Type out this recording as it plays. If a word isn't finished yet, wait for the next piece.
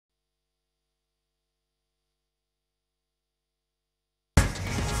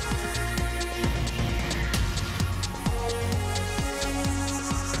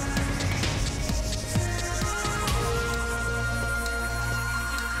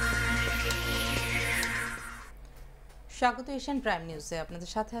স্বাগত Asian prime নিউজে, আপনাদের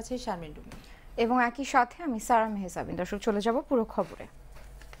সাথে আছে শারমিন রুমি এবং একই সাথে আমি সারা মেহজাবিন। দর্শক, চলে যাব পুরো খবরে।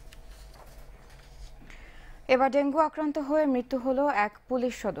 এবার ডেঙ্গু আক্রান্ত হয়ে মৃত্যু হলো এক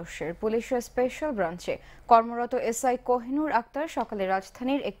পুলিশ সদস্যের। পুলিশের স্পেশাল ব্রাঞ্চে কর্মরত এসআই কোহিনুর আক্তার সকালে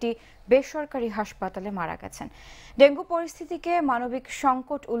রাজধানীর একটি বেসরকারি হাসপাতালে মারা গেছেন। ডেঙ্গু পরিস্থিতিকে মানবিক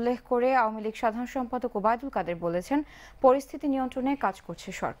সংকট উল্লেখ করে আওয়ামী লীগ সাধারণ সম্পাদক ওবায়দুল কাদের বলেছেন, পরিস্থিতি নিয়ন্ত্রণে কাজ করছে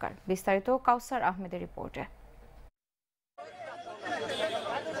সরকার। বিস্তারিত কাউসার আহমেদের রিপোর্টে।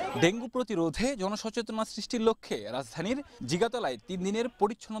 ডেঙ্গু প্রতিরোধে জনসচেতনতা সৃষ্টির লক্ষ্যে রাজধানীর জিগাতলায় 3 দিনের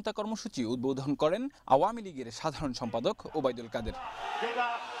পরিচ্ছন্নতা কর্মসূচি উদ্বোধন করেন আওয়ামী লীগের সাধারণ সম্পাদক ওবায়দুল কাদের।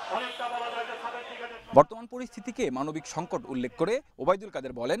 বর্তমান পরিস্থিতিকে মানবিক সংকট উল্লেখ করে ওবায়দুল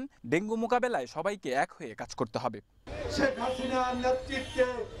কাদের বলেন, ডেঙ্গু মোকাবেলায় সবাইকে এক হয়ে কাজ করতে হবে। শেখ হাসিনার নেতৃত্বে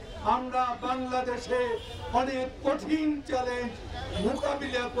আমরা বাংলাদেশে অনেক কঠিন চ্যালেঞ্জ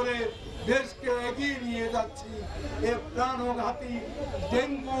মোকাবিলা করে দেশকে এগিয়ে নিয়ে যাচ্ছি। এ প্রাণঘাতী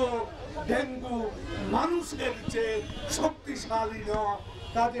ডেঙ্গু মানুষের চেয়ে শক্তিশালী নয়,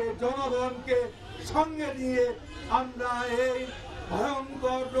 তাদের জনগণকে সঙ্গে নিয়ে আমরা এই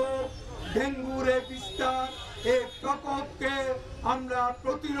ভয়ঙ্কর রোগ ডেঙ্গুর বিস্তার এই প্রকোপকে আমরা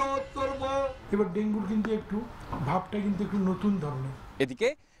প্রতিরোধ করব। এবার ডেঙ্গুর কিন্তু একটু ভাবটা কিন্তু একটু নতুন ধরনের। এদিকে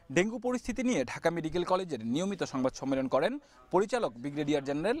ডেঙ্গু পরিস্থিতি নিয়ে ঢাকা মেডিকেল কলেজের নিয়মিত সংবাদ সম্মেলন করেন পরিচালক ব্রিগেডিয়ার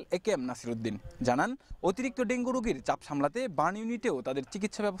জেনারেল AKM নাসিরউদ্দিন। জানান, অতিরিক্ত ডেঙ্গু রোগীর চাপ সামলাতে বার্ন ইউনিটেও তাদের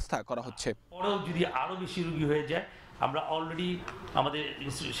চিকিৎসা ব্যবস্থা করা হচ্ছে। পরেও যদি আরও বেশি রোগী হয়ে যায়, আমরা অলরেডি আমাদের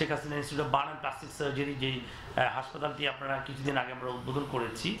Sheikh Hasina institute of burn and plastic surgery যেই হাসপাতালটি আপনারা কিছুদিন আগে আমরা উদ্বোধন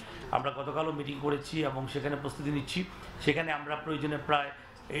করেছি, আমরা গতকালও মিটিং করেছি এবং সেখানে প্রস্তুতি নিচ্ছি। সেখানে আমরা প্রয়োজনে প্রায়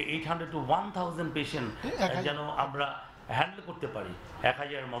 800 to 1000 পেশেন্ট যেন আমরা হ্যান্ডেল করতে পারি,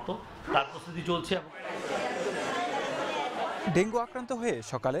 1000-এর মতো, তার প্রস্তুতি চলছে। ডেঙ্গু আক্রান্ত হয়ে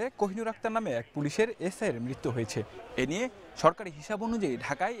সকালে কোহিনুর আক্তার নামে এক পুলিশের এসআইয়ের মৃত্যু হয়েছে। এ নিয়ে সরকারি হিসাব অনুযায়ী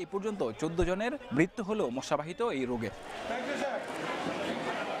ঢাকায় এ পর্যন্ত 14 জনের মৃত্যু হলো মশাবাহিত এই রোগে।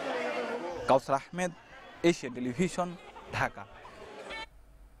 কাউসার আহমেদ, এশিয়ান টেলিভিশন, ঢাকা।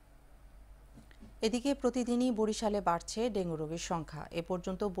 এদিকে প্রতিদিনই বরিশালে বাড়ছে ডেঙ্গু রোগীর সংখ্যা। এ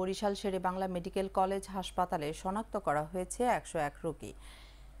পর্যন্ত বরিশাল শেরে বাংলা মেডিকেল কলেজ হাসপাতালে শনাক্ত করা হয়েছে 101 রোগী।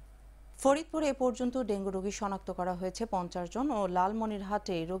 ফরিদপুরে এ পর্যন্ত ডেঙ্গু রোগী শনাক্ত করা হয়েছে 50 জন ও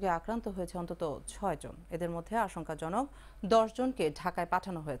লালমনিরহাটে এই রোগে আক্রান্ত হয়েছে অন্তত 6 জন। এদের মধ্যে আশঙ্কাজনক 10 জনকে ঢাকায়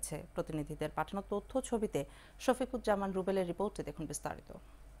পাঠানো হয়েছে। প্রতিনিধিদের পাঠানো তথ্য ছবিতে শফিকুজ্জামান রুবেলের রিপোর্টে দেখুন বিস্তারিত।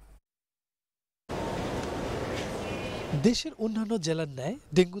 দেশের অন্যান্য জেলার ন্যায়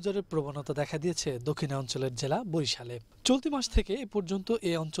ডেঙ্গু জ্বরের প্রবণতা দেখা দিয়েছে দক্ষিণাঞ্চলের জেলা বরিশালে। চলতি মাস থেকে এ পর্যন্ত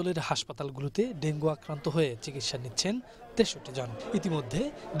এই অঞ্চলের হাসপাতালগুলোতে ডেঙ্গু আক্রান্ত হয়ে চিকিৎসা নিচ্ছেন 63 জন। ইতিমধ্যে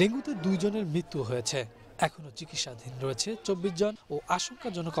ডেঙ্গুতে 2 জনের মৃত্যু হয়েছে। এখনও চিকিৎসাধীন রয়েছে 24 জন ও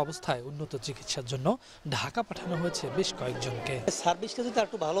আশঙ্কাজনক অবস্থায় উন্নত চিকিৎসার জন্য ঢাকা পাঠানো হয়েছে বেশ কয়েকজনকে। সার্ভিসটা যদি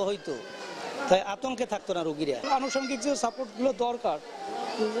একটু ভালো হইতো, তাই আতঙ্কে থাকতো না রোগীরা। আনুষঙ্গিক যে সাপোর্টগুলো দরকার,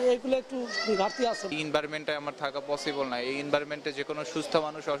 এগুলো একটু ঘাটতি আছে। এই এনভায়রনমেন্টে আমার থাকা পসিবল না। এই এনভায়রনমেন্টে যে কোনো সুস্থ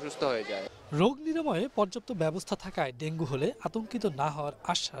মানুষ অসুস্থ হয়ে যায়। রোগ নিরাময়ে পর্যাপ্ত ব্যবস্থা থাকায় ডেঙ্গু হলে আতঙ্কিত না হওয়ার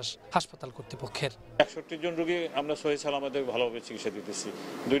আশ্বাস হাসপাতাল কর্তৃপক্ষের। 61 জন রোগী আমরা সহি সালামতে ভালোভাবে চিকিৎসা দিতেছি।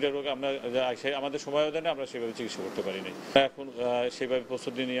 2টা রোগ আমরা আমাদের সময় দেন আমরা সেভাবে চিকিৎসা করতে পারিনি। এখন সেভাবে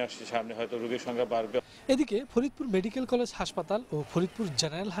প্রস্তুতি নিয়ে আসছি, সামনে হয়তো রোগীর সংখ্যা বাড়বে। এদিকে ফরিদপুর মেডিকেল কলেজ হাসপাতাল ও ফরিদপুর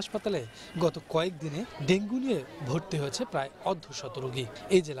জেনারেল হাসপাতালে গত কয়েকদিনে ডেঙ্গু নিয়ে ভর্তি হয়েছে প্রায় 100 রোগী।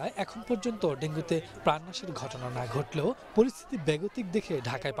 এই জেলায় এখন পর্যন্ত ডেঙ্গুতে প্রাণনাশের ঘটনা না ঘটলেও পরিস্থিতি বেগতিক দেখে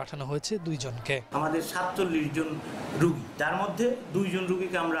ঢাকায় পাঠানো হয়েছে 2 জনকে। আমাদের 47 জন রোগী, তার মধ্যে 2 জন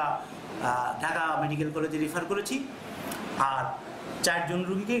রোগীকে আমরা ঢাকা মেডিকেল কলেজে রেফার করেছি, আর 4 জন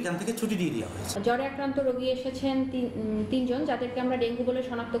রোগীকে এখান থেকে ছুটি দিয়ে দেওয়া হয়েছে। জ্বরে আক্রান্ত রোগী এসেছেন 3 জন, যাদেরকে আমরা ডেঙ্গু বলে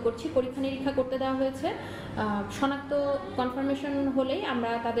শনাক্ত করছি। পরীক্ষা নিরীক্ষা করতে দেওয়া হয়েছে। শনাক্ত কনফার্মেশন হলেই আমরা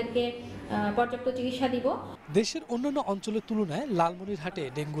তাদেরকে পর্যাপ্ত চিকিৎসা দিব। দেশের অন্যান্য অঞ্চলের তুলনায় লালমনিরহাটে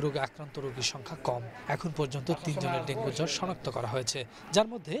ডেঙ্গু রোগে আক্রান্ত রোগীর সংখ্যা কম। এখন পর্যন্ত 3 জনের ডেঙ্গু জ্বর শনাক্ত করা হয়েছে, যার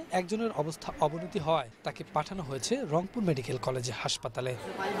মধ্যে একজনের অবস্থা অবনতি হওয়ায় তাকে পাঠানো হয়েছে রংপুর মেডিকেল কলেজ হাসপাতালে।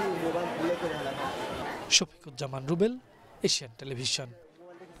 Shafiquzzaman Rubel, Asian television.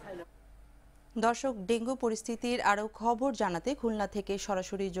 দর্শক, ডেঙ্গু পরিস্থিতির আরও খবর জানাতে খুলনা থেকে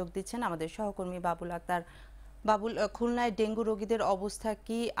সরাসরি যোগ দিচ্ছেন আমাদের সহকর্মী বাবুল আক্তার। বাবুল, খুলনায় ডেঙ্গু রোগীদের অবস্থা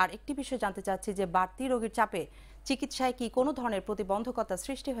কি? আর একটি বিষয় জানতে চাচ্ছি যে বাড়তি রোগীর চাপে চিকিৎসায় কি কোনো ধরনের প্রতিবন্ধকতা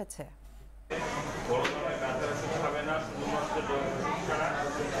সৃষ্টি হয়েছে?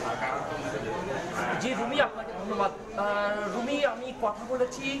 যে রুমি আপনাকে ধন্যবাদ রুমি। আমি কথা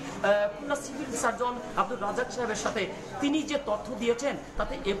বলেছি খুলনা সিভিল সার্জন আব্দুর রাজ্জাক সাহেবের সাথে। তিনি যে তথ্য দিয়েছেন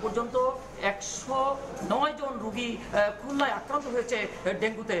তাতে এ পর্যন্ত 109 জন রোগী খুলনায় আক্রান্ত হয়েছে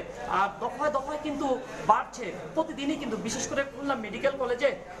ডেঙ্গুতে। আর দফায় দফায় কিন্তু বাড়ছে প্রতিদিনই, কিন্তু বিশেষ করে খুলনা মেডিকেল কলেজে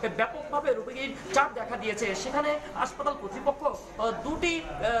ব্যাপকভাবে রোগীর চাপ দেখা দিয়েছে। সেখানে হাসপাতাল কর্তৃপক্ষ 2টি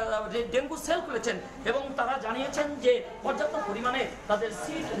ডেঙ্গু সেল খুলেছেন এবং তারা জানিয়েছেন যে পর্যাপ্ত পরিমাণে তাদের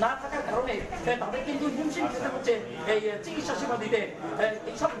সিট না থাকার কারণে তাদের কিন্তু হিমশিম খেতে হচ্ছে এই চিকিৎসা সেবা দিতে।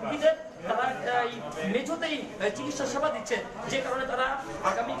 এইসব রোগীদের তারা এই মেঝোতেই চিকিৎসা সেবা দিচ্ছে, যে কারণে তারা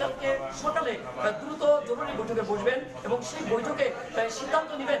আগামীকালকে সকালে দ্রুত জরুরি বৈঠকে বসবেন এবং সেই বৈঠকে সিদ্ধান্ত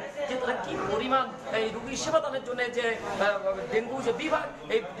নেবেন যে তারা কি পরিমাণ এই রোগীর সেবা দানের জন্য যে ডেঙ্গু যে বিভাগ,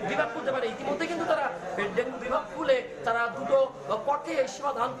 এই বিভাগ খুলতে পারে। ইতিমধ্যে কিন্তু তারা ডেঙ্গু বিভাগ খুলে তারা দুটো পক্ষে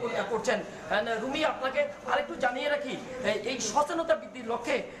সেবা দান করছেন। রুমি, আপনাকে আরেকটু জানিয়ে রাখি, এই সচেতনতা বৃদ্ধির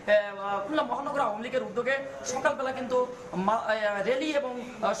লক্ষ্যে খুলনা মহানগর আওয়ামী লীগের উদ্যোগে সকালবেলা কিন্তু র্যালি এবং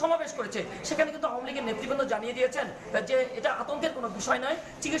সমাবেশ করেছে। সেখানে কিন্তু আওয়ামী লীগের নেতৃবৃন্দ জানিয়ে দিয়েছেন যে এটা আতঙ্কের কোনো বিষয় নয়,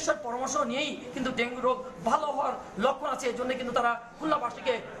 চিকিৎসার পরামর্শ নিয়েই কিন্তু ডেঙ্গু রোগ ভালো হওয়ার লক্ষণ আছে। এই জন্য কিন্তু তারা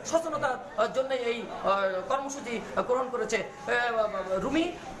খুলনাবাসীকে সচেতনতার জন্য এই কর্মসূচি গ্রহণ করেছে। রুমি,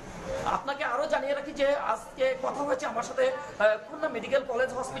 আপনাকে আরো জানিয়ে রাখি যে আজকে কথা হয়েছে আমার সাথে খুলনা মেডিকেল কলেজ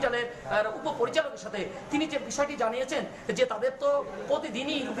হসপিটালের উপপরিচালকের সাথে। তিনি যে বিষয়টি জানিয়েছেন যে তাদের তো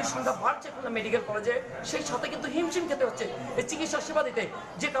প্রতিদিনই রোগীর সংখ্যা বাড়ছে খুলনা মেডিকেল কলেজে, সেই সাথে কিন্তু হিমশিম খেতে হচ্ছে এই চিকিৎসা সেবা দিতে,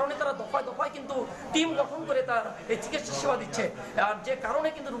 যে কারণে তারা দফায় দফায় কিন্তু টিম গঠন করে তার এই চিকিৎসা সেবা দিচ্ছে, আর যে কারণে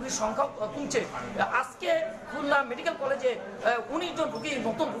কিন্তু রোগীর সংখ্যা কমছে। আজকে খুলনা মেডিকেল কলেজে 19 জন রোগী,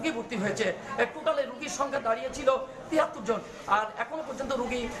 নতুন রোগী ভর্তি হয়েছে। টোটালে রোগীর সংখ্যা দাঁড়িয়েছিল 73 জন, আর এখনো পর্যন্ত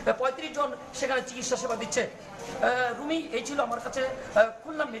রোগী 35 জন সেখানে চিকিৎসা সেবা দিচ্ছে। রুমি, এই ছিল আমার কাছে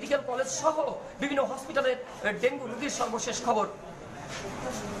খুলনা মেডিকেল কলেজ সহ বিভিন্ন হসপিটালের ডেঙ্গু রোগীর সর্বশেষ খবর।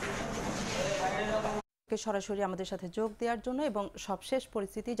 সরাসরি আমাদের সাথে যোগ দেওয়ার জন্য এবং সবশেষ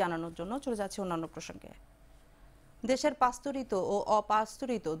পরিস্থিতি জানানোর জন্য চলে যাচ্ছে অন্যান্য প্রসঙ্গে। দেশের পাস্তুরিত ও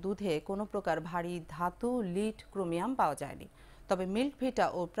অপাস্তুরিত দুধে কোনো প্রকার ভারী ধাতু, লিড, ক্রোমিয়াম পাওয়া যায়নি। তবে মিল্ক ভিটা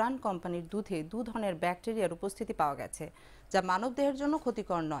ও প্রাণ কোম্পানির দুধে 2 ধরনের ব্যাকটেরিয়ার উপস্থিতি পাওয়া গেছে, যা মানবদেহের জন্য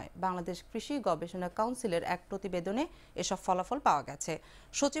ক্ষতিকর নয়। বাংলাদেশ কৃষি গবেষণা কাউন্সিলের এক প্রতিবেদনে এসব ফলাফল পাওয়া গেছে।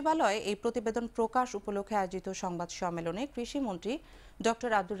 সচিবালয়ে এই প্রতিবেদন প্রকাশ উপলক্ষে আয়োজিত সংবাদ সম্মেলনে কৃষিমন্ত্রী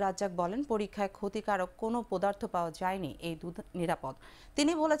ডক্টর আব্দুর রাজ্জাক বলেন, পরীক্ষায় ক্ষতিকারক কোনো পদার্থ পাওয়া যায়নি, এই দুধ নিরাপদ।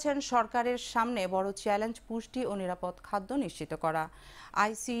 তিনি বলেছেন, সরকারের সামনে বড় চ্যালেঞ্জ পুষ্টি ও নিরাপদ খাদ্য নিশ্চিত করা।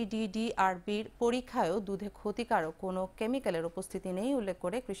 ICDDRBর পরীক্ষায়ও দুধে ক্ষতিকারক কোনো কেমিক্যালের উপস্থিতি নেই উল্লেখ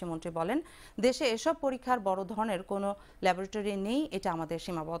করে কৃষিমন্ত্রী বলেন, দেশে এসব পরীক্ষার বড় ধরনের কোনো ল্যাবরেটরি নেই, এটা আমাদের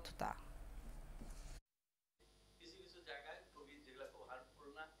সীমাবদ্ধতা।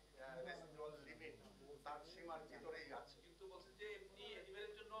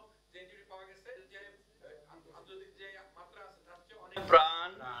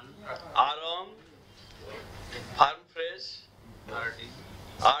 প্রাণ, Aarong, farm fresh,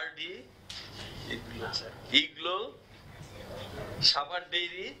 RD, igloo, Savar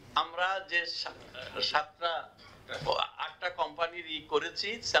dairy, আমরা যে 8টা কোম্পানির করেছি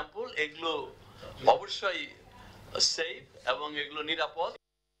স্যাম্পল, এগুলো অবশ্যই সেফ এবং এগুলো নিরাপদ।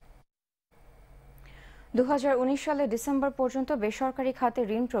 2019 সালে ডিসেম্বর পর্যন্ত বেসরকারি খাতে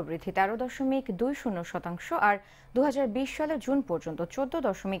ঋণ প্রবৃদ্ধি 13.20% আর 2020 সালে জুন পর্যন্ত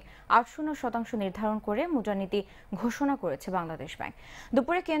 14.80% নির্ধারণ করে মুদ্রানীতি ঘোষণা করেছে বাংলাদেশ ব্যাংক।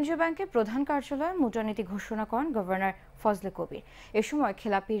 দুপুরে কেন্দ্রীয় ব্যাংকের প্রধান কার্যালয়ে মুদ্রানীতি ঘোষণা করেন গভর্নর ফজলে কবির। এ সময়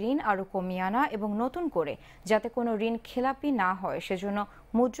খেলাপি ঋণ আরও কমিয়ে আনা এবং নতুন করে যাতে কোনো ঋণ খেলাপি না হয় সেজন্য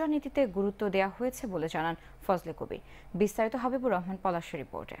মুদ্রানীতিতে গুরুত্ব দেওয়া হয়েছে বলে জানান ফজলে কবির। বিস্তারিত হাবিবুর রহমান পলাশের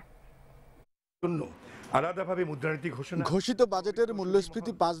রিপোর্টে। আলাদাভাবে মুদ্রানীতি ঘোষিত বাজেটের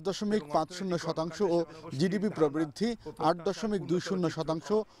মূল্যস্ফীতি 5.50% ও জিডিপি প্রবৃদ্ধি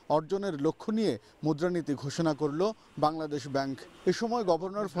 8.20% অর্জনের লক্ষ্য নিয়ে মুদ্রানীতি ঘোষণা করল বাংলাদেশ ব্যাংক। এ সময়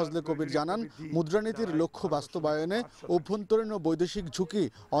গভর্নর ফজলে কবির জানান, মুদ্রানীতির লক্ষ্য বাস্তবায়নে অভ্যন্তরীণ ও বৈদেশিক ঝুঁকি,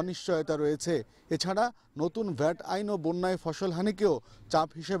 অনিশ্চয়তা রয়েছে। এছাড়া নতুন ভ্যাট আইন ও বন্যায় ফসলহানিকেও চাপ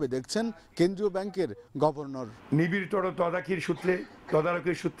হিসেবে দেখছেন কেন্দ্রীয় ব্যাংকের গভর্নর। নিবিড়তর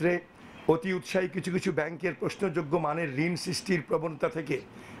তদারকির সূত্রে অতি উৎসাহী কিছু কিছু ব্যাংকের প্রশ্নযোগ্য মানের ঋণ সৃষ্টির প্রবণতা থেকে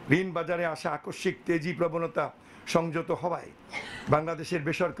ঋণ বাজারে আসা আকস্মিক তেজি প্রবণতা সংযত হওয়ায় বাংলাদেশের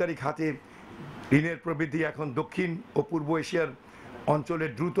বেসরকারি খাতে ঋণের প্রবৃদ্ধি এখন দক্ষিণ ও পূর্ব এশিয়ার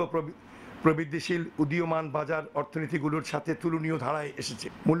অঞ্চলের দ্রুত প্রবৃদ্ধিশীল উদীয়মান বাজার অর্থনীতিগুলোর সাথে তুলনীয় ধারায় এসেছে।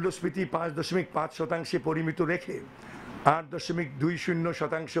 মূল্যস্ফীতি 5.5% পরিমিত রেখে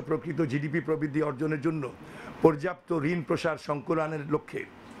 8.20% প্রকৃত জিডিপি প্রবৃদ্ধি অর্জনের জন্য পর্যাপ্ত ঋণ প্রসার সংকুলানের লক্ষ্যে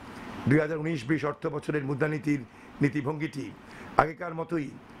 2019-20 অর্থ বছরের মুদ্রানীতির নীতিভঙ্গিটি আগেকার মতোই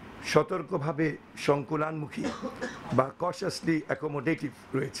সতর্কভাবে সংকুলানমুখী বা কশাসলি অ্যাকোমোডেটিভ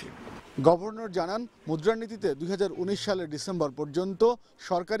রয়েছে। গভর্নর জানান মুদ্রানীতিতে 2019 সালের ডিসেম্বর পর্যন্ত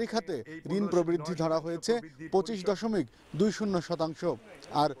সরকারি খাতে ঋণ প্রবৃদ্ধি ধরা হয়েছে 25.20%,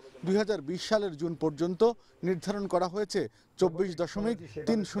 আর 2020 সালের জুন পর্যন্ত নির্ধারণ করা হয়েছে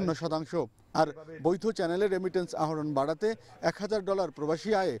 24.30%। আর বৈধ চ্যানেলে রেমিটেন্স আহরণ বাড়াতে $1000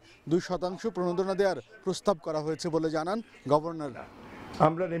 প্রবাসী আয়ে 2% প্রণোদনা দেওয়ার প্রস্তাব করা হয়েছে বলে জানান গভর্নর।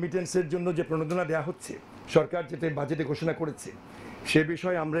 আমরা রেমিটেন্সের জন্য যে প্রণোদনা দেওয়া হচ্ছে, সরকার যেটা বাজেটে ঘোষণা করেছে, সে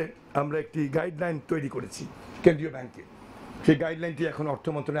বিষয়ে আমরা একটি গাইডলাইন তৈরি করেছি কেন্দ্রীয় ব্যাংকে। সেই গাইডলাইনটি এখন অর্থ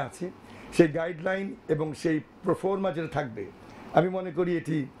মন্ত্রণালয়ে আছে। সেই গাইডলাইন এবং সেই প্রোফর্মা যেটা থাকবে, আমি মনে করি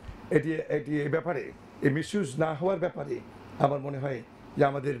এটি ব্যাপারে এই মিসইউজ না হওয়ার ব্যাপারে আমার মনে হয় যে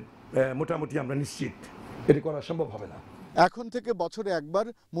আমাদের মোটামুটি আমরা নিশ্চিত এটি করা সম্ভব হবে না। এখন থেকে বছরে একবার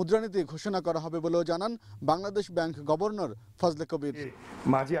মুদ্রানীতি ঘোষণা করা হবে বলেও জানান বাংলাদেশ ব্যাংক গভর্নর ফজলে কবির।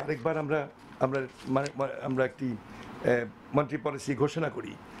 মাঝে আরেকবার আমরা একটি মন্ত্রী পলিসি ঘোষণা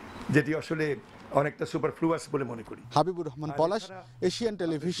করি, যেটি আসলে অনেকটা সুপারফ্লুয়াস বলে মনে করি। হাবিবুর রহমান পলাশ, এশিয়ান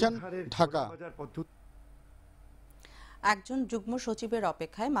টেলিভিশন, ঢাকা। একজন যুগ্ম সচিবের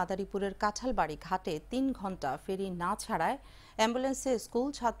অপেক্ষায় মাদারীপুরের কাঁঠালবাড়ি ঘাটে 3 ঘন্টা ফেরি না ছাড়ায় অ্যাম্বুলেন্সে স্কুল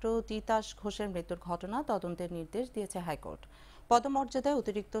ছাত্র তিতাস ঘোষের মৃত্যুর ঘটনা তদন্তের নির্দেশ দিয়েছে হাইকোর্ট। পদমর্যাদায়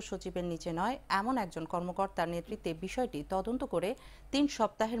অতিরিক্ত সচিবের নিচে নয় এমন একজন কর্মকর্তার নেতৃত্বে বিষয়টি তদন্ত করে 3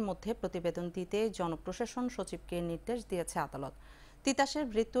 সপ্তাহের মধ্যে প্রতিবেদন দিতে জনপ্রশাসন সচিবকে নির্দেশ দিয়েছে আদালত। তিতাসের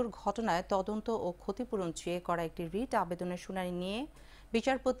মৃত্যুর ঘটনায় তদন্ত ও ক্ষতিপূরণ চেয়ে করা একটি রিট আবেদনের শুনানি নিয়ে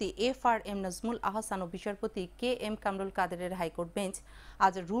বিচারপতি FRM নাজমুল আহসান ও বিচারপতি KM কামরুল কাদেরের হাইকোর্ট বেঞ্চ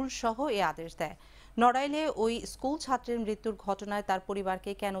আজ রুল সহ এ আদেশ দেয়। নড়াইলে ওই স্কুল ছাত্রের মৃত্যুর ঘটনায় তার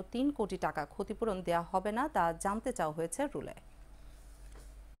পরিবারকে কেন 3 কোটি টাকা ক্ষতিপূরণ দেওয়া হবে না তা জানতে চাওয়া হয়েছে রুলে।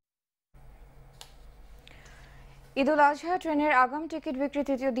 ঈদুল আজহা ট্রেনের আগাম টিকিট বিক্রি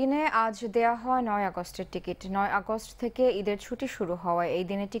তৃতীয় দিনে আজ দেয়া হয় 9 আগস্টের টিকিট। 9 আগস্ট থেকে ঈদের ছুটি শুরু হওয়ায় এই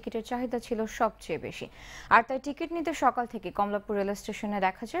দিনে টিকিটের চাহিদা ছিল সবচেয়ে বেশি, আর তাই টিকিট নিতে সকাল থেকে কমলাপুর রেল স্টেশনে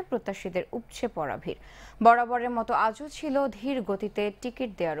দেখা যায় প্রত্যাশীদের উপচে পড়া ভিড়। বরাবরের মতো আজও ছিল ধীর গতিতে টিকিট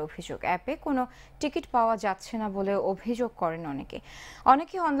দেওয়ার অভিযোগ। অ্যাপে কোনো টিকিট পাওয়া যাচ্ছে না বলে অভিযোগ করেন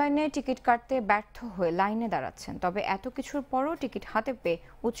অনেকে অনলাইনে টিকিট কাটতে ব্যর্থ হয়ে লাইনে দাঁড়াচ্ছেন। তবে এত কিছুর পরও টিকিট হাতে পেয়ে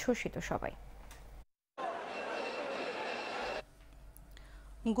উচ্ছ্বসিত সবাই।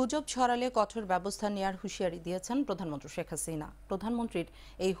 গুজব ছড়ালে কঠোর ব্যবস্থা নেওয়ার হুঁশিয়ারি দিয়েছেন প্রধানমন্ত্রী শেখ হাসিনা। প্রধানমন্ত্রীর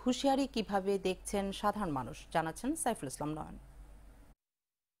এই হুঁশিয়ারি কিভাবে দেখছেন সাধারণ মানুষ জানাচ্ছেন সাইফুল ইসলাম নয়ন।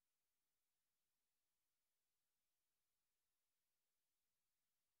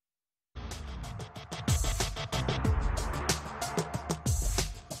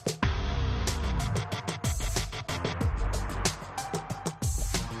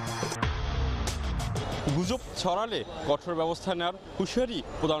 গুজব ছড়ালে কঠোর ব্যবস্থা নেওয়ার হুঁশিয়ারি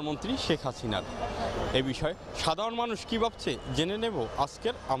প্রধানমন্ত্রী শেখ হাসিনার। এ বিষয়ে সাধারণ মানুষ কি ভাবছে জেনে নেব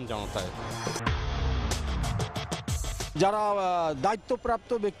আজকের আমজনতায়। যারা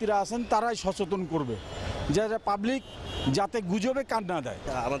দায়িত্বপ্রাপ্ত ব্যক্তিরা আছেন তারাই সচেতন করবে, যারা পাবলিক যাতে গুজবে কান না দেয়।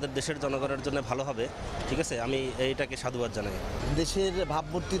 আমাদের দেশের জনগণের জন্য ভালো হবে, ঠিক আছে, আমি এইটাকে সাধুবাদ জানাই। দেশের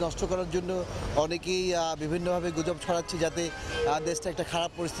ভাবমূর্তি নষ্ট করার জন্য অনেকেই বিভিন্নভাবে গুজব ছড়াচ্ছে, যাতে দেশটা একটা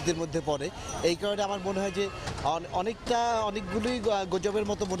খারাপ পরিস্থিতির মধ্যে পড়ে। এই কারণে আমার মনে হয় যে অনেকগুলোই গুজবের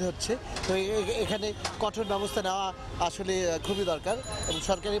মতো মনে হচ্ছে। তো এখানে কঠোর ব্যবস্থা নেওয়া আসলে খুবই দরকার এবং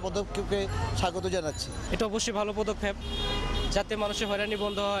সরকারি পদক্ষেপকে স্বাগত জানাচ্ছি। এটা অবশ্যই ভালো পদক্ষেপ, যাতে মানুষের হয়রানি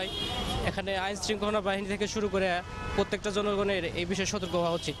বন্ধ হয়। এখানে আইন শৃঙ্খলা বাহিনী থেকে শুরু করে প্রত্যেকটা জনগণের এই বিষয়ে সতর্ক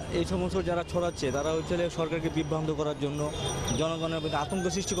হওয়া উচিত। এই সমস্ত যারা ছড়াচ্ছে তারা হচ্ছে সরকারকে বিভ্রান্ত করার জন্য, জনগণের মধ্যে আতঙ্ক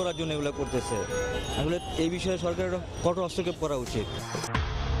সৃষ্টি করার জন্য এগুলো করতেছে। আসলে এই বিষয়ে সরকারের কঠোর হস্তক্ষেপ করা উচিত।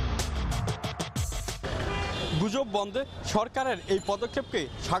 গুজব বন্ধে সরকারের এই পদক্ষেপকে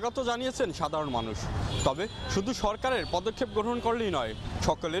স্বাগত জানিয়েছেন সাধারণ মানুষ। তবে শুধু সরকারের পদক্ষেপ গ্রহণ করলেই নয়,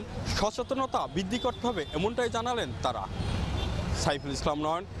 সকলের সচেতনতা বৃদ্ধি করতে হবে, এমনটাই জানালেন তারা। সাইফুল ইসলাম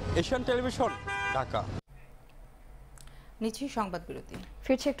নয়ন, এশিয়ান টেলিভিশন, ঢাকা। নিচ্ছি সংবাদ বিরতি,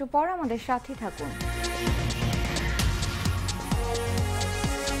 ফিরছে একটু পর, আমাদের সাথে থাকুন।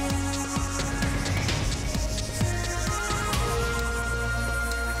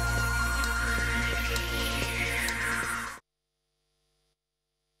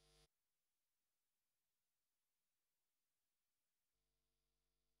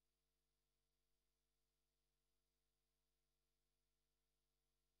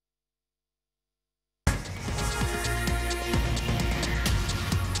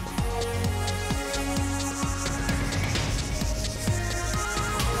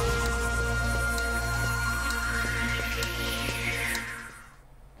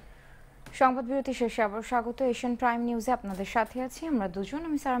 সংবাদ বিরতি শেষে আবার স্বাগত এশিয়ান প্রাইম নিউজে। আপনাদের সাথে আছি আমরা দুজন,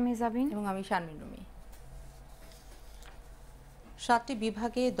 আমি সারা মেজাবিন এবং আমি শারমিন রুমি। 7টি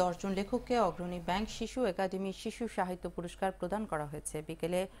বিভাগে 10 জন লেখককে অগ্রণী ব্যাংক শিশু একাডেমি শিশু সাহিত্য পুরস্কার প্রদান করা হয়েছে।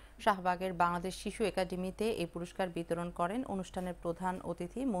 বিকেলে শাহবাগের বাংলাদেশ শিশু একাডেমিতে এই পুরস্কার বিতরণ করেন অনুষ্ঠানের প্রধান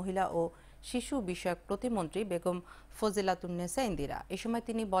অতিথি মহিলা ও শিশু বিষয়ক প্রতিমন্ত্রী বেগম ফজিলাতুন্নেসা ইন্দিরা। এ সময়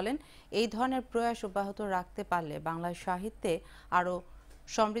তিনি বলেন, এই ধরনের প্রয়াস অব্যাহত রাখতে পারলে বাংলা সাহিত্যে আরও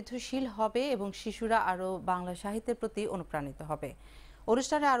সমৃদ্ধশীল হবে এবং শিশুরা আরও বাংলা সাহিত্যের প্রতি অনুপ্রাণিত হবে।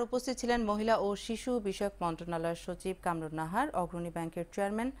 অনুষ্ঠানে আরও উপস্থিত ছিলেন মহিলা ও শিশু বিষয়ক মন্ত্রণালয়ের সচিব কামরুন নাহার, অগ্রণী ব্যাংকের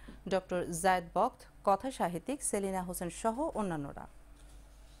চেয়ারম্যান ডক্টর জায়েদ বক্ত, কথা সাহিত্যিক সেলিনা হোসেন সহ অন্যান্যরা।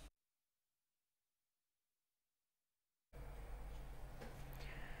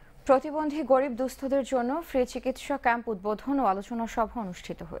 প্রতিবন্ধী গরিব দুস্থদের জন্য ফ্রি চিকিৎসা ক্যাম্প উদ্বোধন ও আলোচনা সভা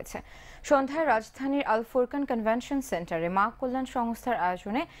অনুষ্ঠিত হয়েছে। সন্ধ্যায় রাজধানীর আল ফুরকান কনভেনশন সেন্টারে মা কল্যাণ সংস্থার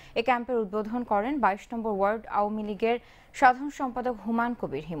আয়োজনে এই ক্যাম্পের উদ্বোধন করেন 22 নম্বর ওয়ার্ড আওয়ামী লীগের সাধারণ সম্পাদক হুমায়ুন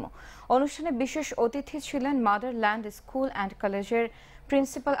কবির হিমু। অনুষ্ঠানে বিশেষ অতিথি ছিলেন মাদারল্যান্ড স্কুল অ্যান্ড কলেজের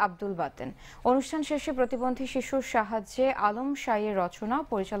প্রিন্সিপাল আব্দুল বাতেন। অনুষ্ঠান শেষে প্রতিবন্ধী শিশুর সাহায্যে আলম শাইয়ের রচনা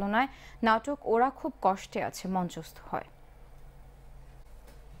পরিচালনায় নাটক ওরা খুব কষ্টে আছে মঞ্চস্থ হয়।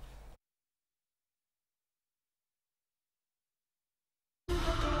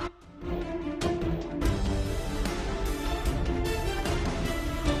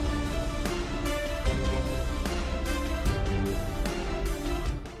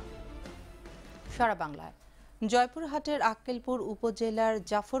 সারা বাংলায় জয়পুরহাটের আক্কেলপুর উপজেলার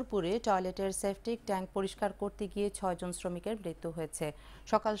জাফরপুরে টয়লেটের সেপটিক ট্যাঙ্ক পরিষ্কার করতে গিয়ে 6 জন শ্রমিকের মৃত্যু হয়েছে।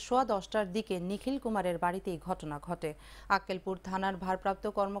 সকাল 10:15টার দিকে নিখিল কুমারের বাড়িতেই ঘটনা ঘটে। আক্কেলপুর থানার ভারপ্রাপ্ত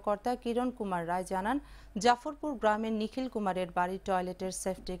কর্মকর্তা কিরণ কুমার রায় জানান, জাফরপুর গ্রামের নিখিল কুমারের বাড়ির টয়লেটের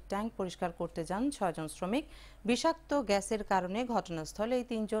সেপটিক ট্যাঙ্ক পরিষ্কার করতে যান 6 জন শ্রমিক। বিষাক্ত গ্যাসের কারণে ঘটনাস্থলে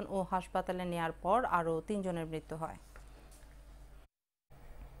 3 জন ও হাসপাতালে নেয়ার পর আরও 3 জনের মৃত্যু হয়।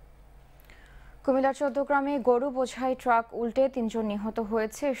 কুমিল্লার 14 গ্রামে গরু বোঝাই ট্রাক উল্টে 3 জন নিহত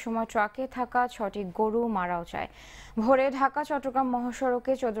হয়েছে। এ সময় ট্রাকে থাকা 6টি গরু মারাও যায়। ভোরে ঢাকা চট্টগ্রাম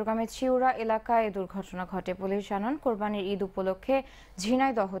মহাসড়কে চৌদ্দগ্রামের চিউরা এলাকায় দুর্ঘটনা ঘটে। পুলিশ জানান, কোরবানির ঈদ উপলক্ষে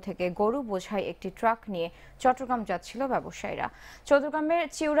ঝিনাইদহ থেকে গরু বোঝাই একটি ট্রাক নিয়ে চট্টগ্রাম যাচ্ছিল ব্যবসায়ীরা। চৌদ্দগ্রামের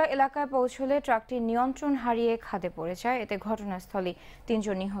চিউরা এলাকায় পৌঁছলে ট্রাকটি নিয়ন্ত্রণ হারিয়ে খাদে পড়ে যায়। এতে ঘটনাস্থলেই 3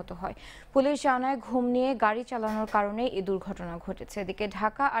 জন নিহত হয়। পুলিশ জানায়, ঘুম নিয়ে গাড়ি চালানোর কারণে এই দুর্ঘটনা ঘটেছে। এদিকে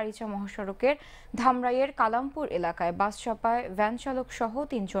ঢাকা আরিচা মহাসড়কের ধামরাইয়ের কালামপুর এলাকায় বাস চাপায় ভ্যান চালক সহ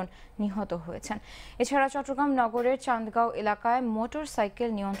 3 জন নিহত হয়েছেন। এছাড়া চট্টগ্রাম নগরের চান্দগাঁও এলাকায় মোটর সাইকেল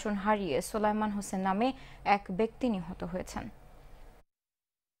নিয়ন্ত্রণ হারিয়ে সোলাইমান হোসেন নামে এক ব্যক্তি নিহত হয়েছেন।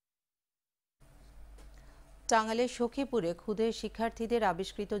 টাঙ্গাইলের সখীপুরে ক্ষুদে শিক্ষার্থীদের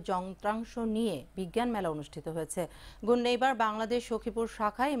আবিষ্কৃত যন্ত্রাংশ নিয়ে বিজ্ঞান মেলা অনুষ্ঠিত হয়েছে। গুণনেইবার বাংলাদেশ সখীপুর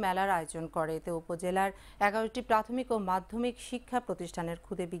শাখায় মেলার আয়োজন করে। এতে উপজেলার 11টি প্রাথমিক ও মাধ্যমিক শিক্ষা প্রতিষ্ঠানের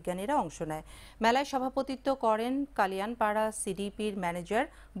ক্ষুদে বিজ্ঞানীরা অংশ নেয়। মেলায় সভাপতিত্ব করেন কালিয়ানপাড়া সিডিপির ম্যানেজার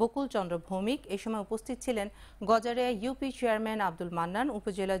বকুল চন্দ্র ভৌমিক। এ সময় উপস্থিত ছিলেন গজারিয়া ইউপি চেয়ারম্যান আব্দুল মান্নান,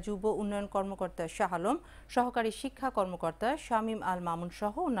 উপজেলা যুব উন্নয়ন কর্মকর্তা শাহ আলম, সহকারী শিক্ষা কর্মকর্তা শামীম আল মামুন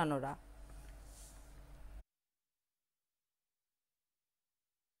সহ অন্যান্যরা।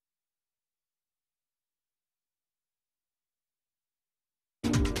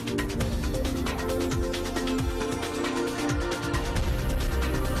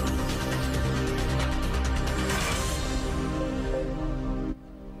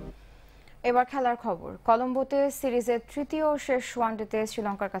 এবার খেলার খবর। কলম্বোতে সিরিজের তৃতীয় ও শেষ ওয়ানডেতে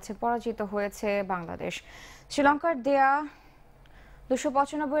শ্রীলঙ্কার কাছে পরাজিত হয়েছে বাংলাদেশ। শ্রীলঙ্কার দেয়া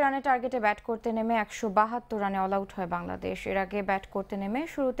 295 রানের টার্গেটে ব্যাট করতে নেমে 172 রানে অল আউট হয় বাংলাদেশ। এর আগে ব্যাট করতে নেমে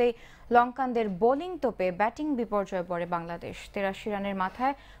শুরুতেই লঙ্কানদের বোলিং তোপে ব্যাটিং বিপর্যয়ে পড়ে বাংলাদেশ। 83 রানের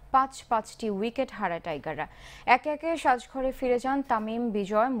মাথায় 5টি উইকেট হারায় টাইগাররা। একে একে সাজঘরে ফিরে যান তামিম,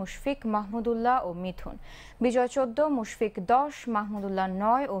 বিজয়, মুশফিক, মাহমুদুল্লাহ ও মিথুন। বিজয় 14, মুশফিক 10, মাহমুদুল্লাহ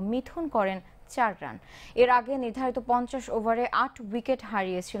 9 ও মিথুন করেন 4 রান। এর আগে নির্ধারিত 50 ওভারে 8 উইকেট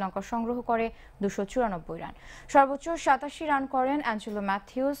হারিয়ে শ্রীলঙ্কা সংগ্রহ করে 294 রান। সর্বোচ্চ 87 রান করেন অ্যাঞ্জেলো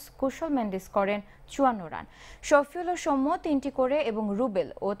ম্যাথিউস, কুশল মেন্ডিস করেন 54 রান। শফিউল ও সৌম্য 3টি করে এবং রুবেল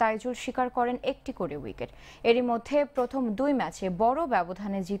ও তাইজুল শিকার করেন 1টি করে উইকেট। এরই মধ্যে প্রথম 2 ম্যাচে বড়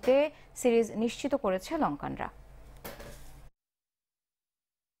ব্যবধানে জিতে সিরিজ নিশ্চিত করেছে লঙ্কানরা।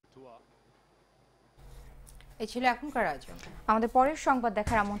 এই ছিল এখনকার আয়োজন। আমাদের পরের সংবাদ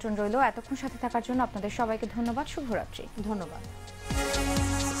দেখার আমন্ত্রণ রইল। এতক্ষণ সাথে থাকার জন্য আপনাদের সবাইকে ধন্যবাদ। শুভরাত্রি। ধন্যবাদ।